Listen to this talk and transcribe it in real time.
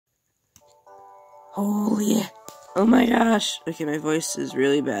Holy, oh my gosh. Okay, my voice is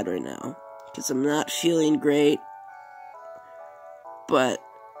really bad right now, because I'm not feeling great, but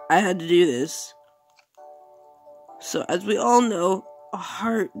I had to do this. So, as we all know, a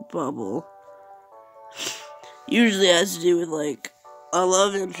heart bubble usually has to do with, like, a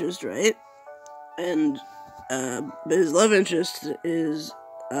love interest, right? And, his love interest is,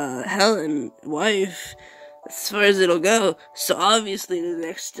 Helen, wife, as far as it'll go. So, obviously, the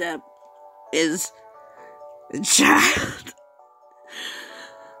next step is a child.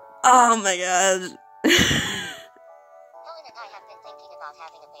 Oh my god. Helen and I have been thinking about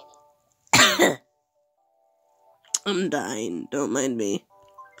having a baby. I'm dying, don't mind me.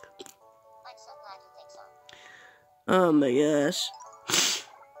 I'm so glad you think so. Oh my gosh.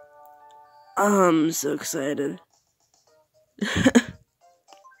 I'm so excited.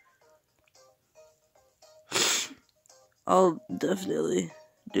 I'll definitely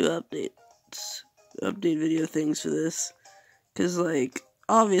do update video things for this. Cause, like,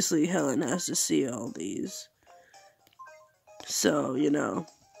 obviously Helen has to see all these. So, you know.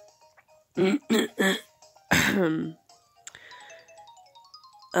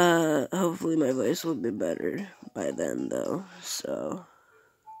 Hopefully my voice will be better by then, though. So,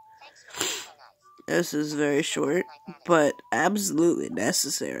 this is very short, but absolutely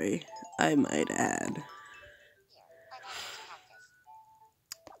necessary, I might add.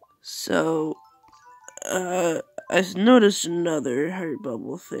 So, I noticed another heart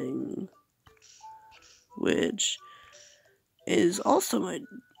bubble thing, which is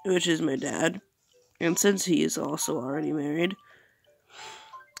my dad, and since he is also already married,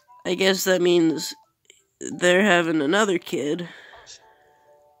 I guess that means they're having another kid.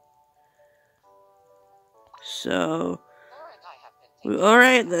 So,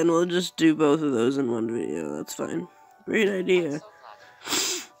 alright then, we'll just do both of those in one video, that's fine. Great idea.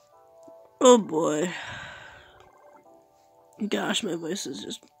 Oh boy. Gosh, my voice is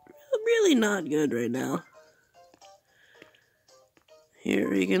just really not good right now.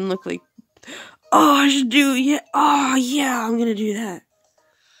 Here, you can look like... Oh, I should do... Yeah. Oh, yeah, I'm gonna do that.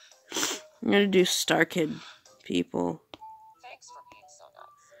 I'm gonna do Star Kid people.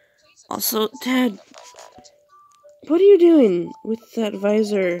 Also, Dad, what are you doing with that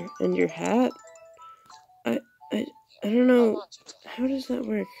visor and your hat? I don't know. How does that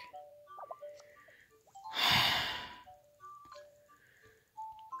work?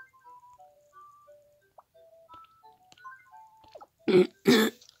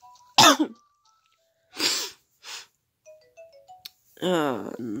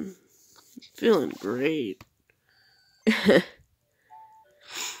 Feeling great.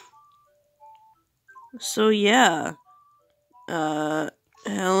 So yeah,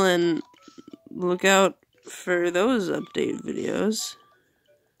 Helen, look out for those update videos,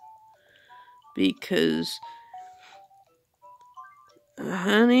 because,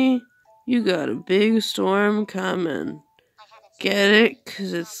 honey, you got a big storm coming. Get it?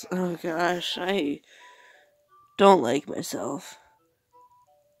 'Cause it's, oh gosh, I don't like myself.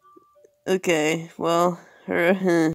 Okay, well,